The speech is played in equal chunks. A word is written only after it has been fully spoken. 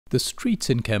The streets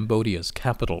in Cambodia's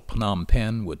capital, Phnom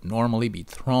Penh, would normally be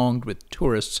thronged with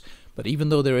tourists, but even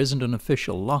though there isn't an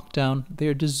official lockdown,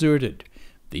 they're deserted.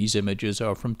 These images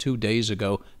are from 2 days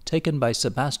ago, taken by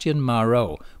Sebastian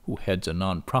Marot, who heads a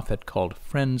non-profit called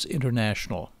Friends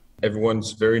International.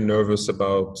 Everyone's very nervous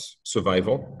about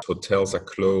survival. Hotels are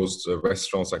closed,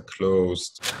 restaurants are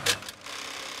closed.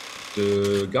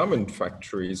 The garment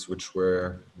factories, which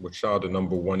are the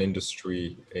number one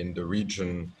industry in the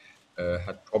region,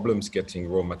 had problems getting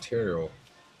raw material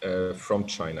from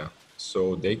China.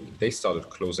 So they started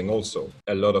closing also.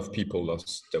 A lot of people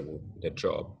lost their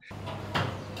job.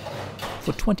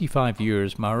 For 25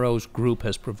 years, Marot's group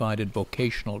has provided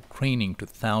vocational training to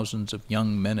thousands of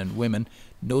young men and women,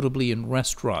 notably in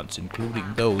restaurants, including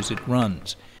those it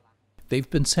runs. They've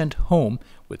been sent home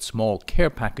with small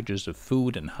care packages of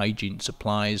food and hygiene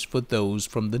supplies for those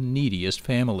from the neediest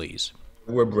families.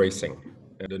 We're bracing.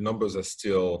 The numbers are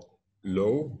still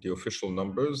low, the official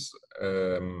numbers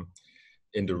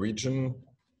in the region,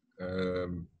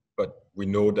 but we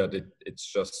know that it's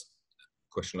just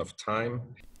a question of time.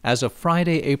 As of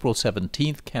Friday, April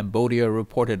 17th, Cambodia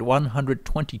reported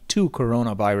 122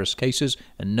 coronavirus cases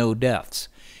and no deaths.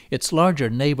 Its larger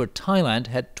neighbor Thailand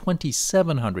had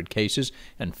 2,700 cases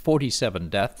and 47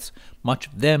 deaths, much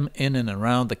of them in and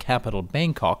around the capital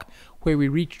Bangkok, where we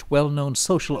reached well-known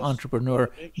social entrepreneur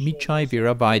Michai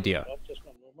Virabaidia.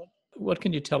 What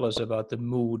can you tell us about the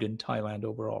mood in Thailand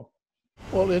overall?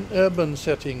 Well, in urban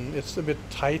setting, it's a bit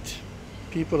tight.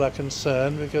 People are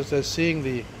concerned because they're seeing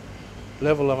the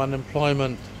level of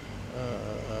unemployment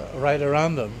right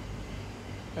around them.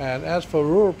 And as for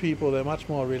rural people, they're much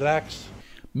more relaxed.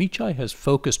 Michai has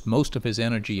focused most of his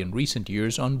energy in recent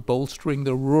years on bolstering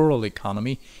the rural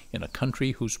economy in a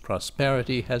country whose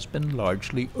prosperity has been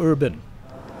largely urban.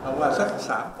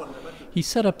 He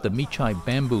set up the Michai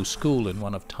Bamboo School in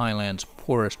one of Thailand's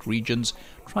poorest regions,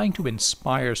 trying to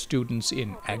inspire students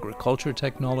in agriculture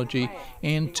technology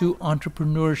and to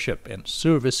entrepreneurship and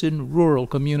service in rural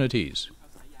communities.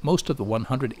 Most of the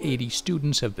 180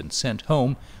 students have been sent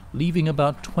home, leaving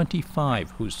about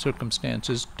 25 whose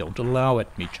circumstances don't allow it,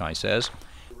 Michai says.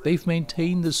 They've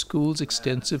maintained the school's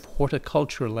extensive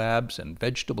horticulture labs and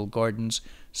vegetable gardens,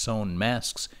 sewn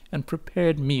masks, and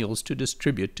prepared meals to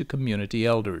distribute to community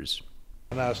elders.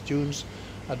 And our students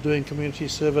are doing community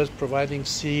service, providing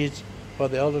seeds for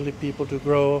the elderly people to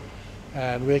grow,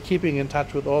 and we're keeping in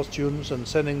touch with all students and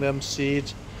sending them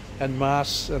seeds and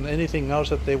masks and anything else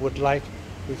that they would like.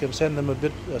 We can send them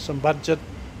some budget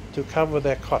to cover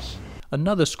their costs.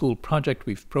 Another school project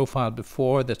we've profiled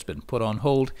before that's been put on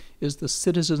hold is the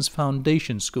Citizens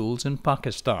Foundation Schools in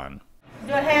Pakistan.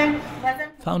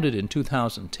 Founded in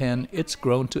 2010, it's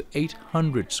grown to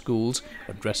 800 schools,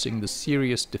 addressing the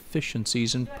serious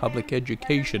deficiencies in public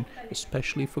education,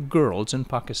 especially for girls in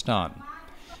Pakistan.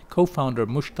 Co-founder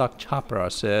Mushtaq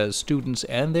Chapra says students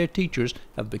and their teachers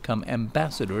have become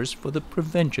ambassadors for the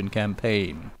prevention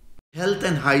campaign. Health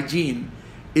and hygiene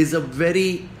is a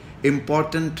very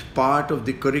important part of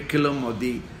the curriculum of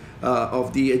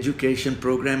the education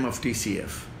program of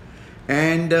TCF.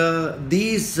 And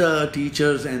these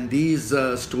teachers and these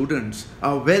students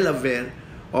are well aware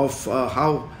of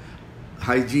how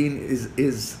hygiene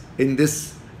is in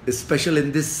this, especially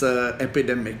in this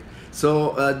epidemic.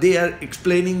 So they are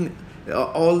explaining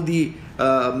all the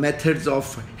methods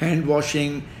of hand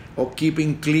washing or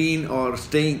keeping clean or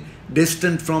staying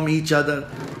distant from each other.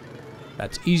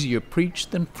 That's easier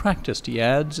preached than practiced, he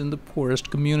adds, in the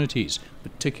poorest communities,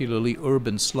 particularly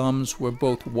urban slums where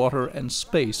both water and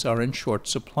space are in short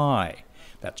supply.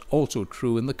 That's also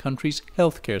true in the country's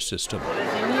healthcare system.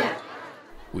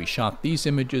 We shot these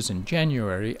images in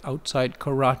January outside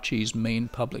Karachi's main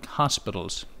public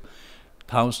hospitals.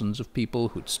 Thousands of people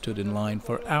who'd stood in line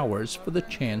for hours for the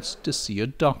chance to see a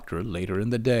doctor later in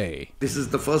the day. This is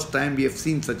the first time we have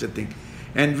seen such a thing.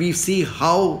 And we see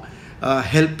how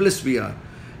helpless we are.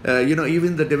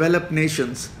 Even the developed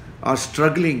nations are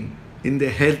struggling in the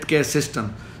healthcare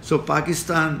system. So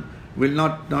Pakistan will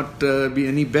not be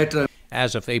any better.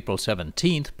 As of April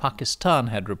 17th, Pakistan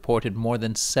had reported more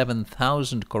than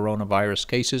 7,000 coronavirus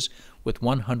cases with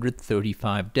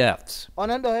 135 deaths.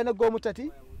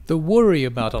 The worry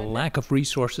about a lack of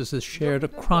resources is shared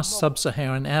across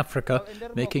sub-Saharan Africa,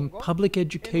 making public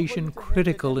education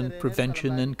critical in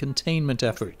prevention and containment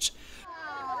efforts.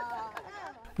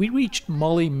 We reached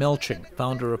Molly Melching,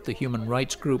 founder of the human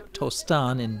rights group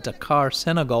Tostan in Dakar,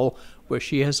 Senegal, where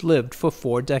she has lived for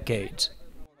 4 decades.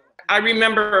 I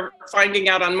remember finding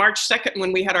out on March 2nd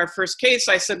when we had our first case,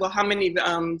 I said, well, how many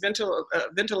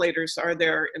ventilators are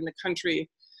there in the country?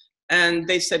 And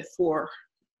they said 4.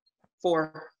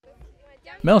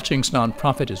 Melching's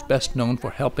nonprofit is best known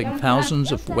for helping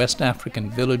thousands of West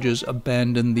African villages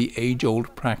abandon the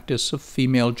age-old practice of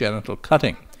female genital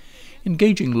cutting.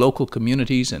 Engaging local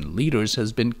communities and leaders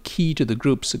has been key to the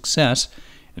group's success,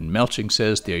 and Melching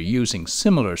says they're using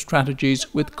similar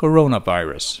strategies with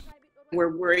coronavirus.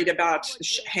 We're worried about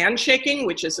handshaking,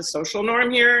 which is a social norm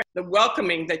here, the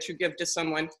welcoming that you give to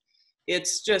someone.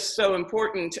 It's just so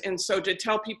important. And so to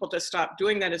tell people to stop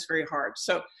doing that is very hard.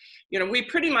 So, we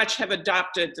pretty much have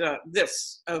adopted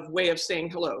this way of saying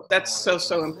hello. That's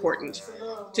so important.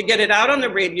 To get it out on the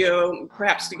radio,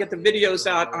 perhaps to get the videos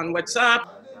out on WhatsApp,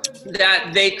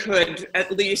 that they could at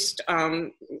least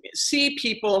see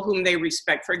people whom they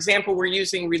respect. For example, we're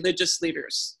using religious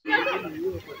leaders.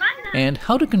 And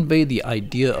how to convey the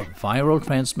idea of viral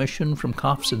transmission from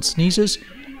coughs and sneezes?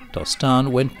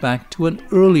 Tostan went back to an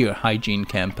earlier hygiene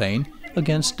campaign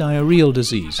against diarrheal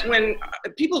disease. When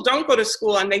people don't go to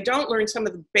school and they don't learn some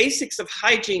of the basics of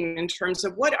hygiene in terms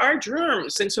of what are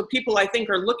germs, and so people, I think,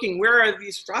 are looking, where are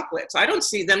these droplets? I don't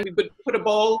see them. We would put a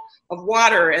bowl of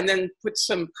water and then put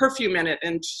some perfume in it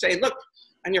and say, look,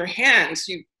 on your hands,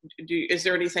 is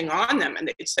there anything on them? And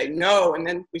they'd say no, and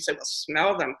then we said, well,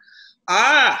 smell them.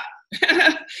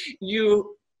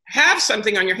 You have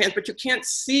something on your hands, but you can't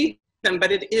see them,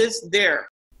 but it is there.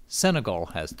 Senegal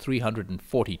has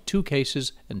 342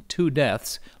 cases and 2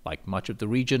 deaths. Like much of the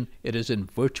region, it is in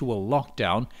virtual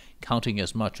lockdown, counting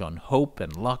as much on hope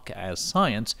and luck as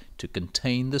science to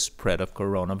contain the spread of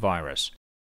coronavirus.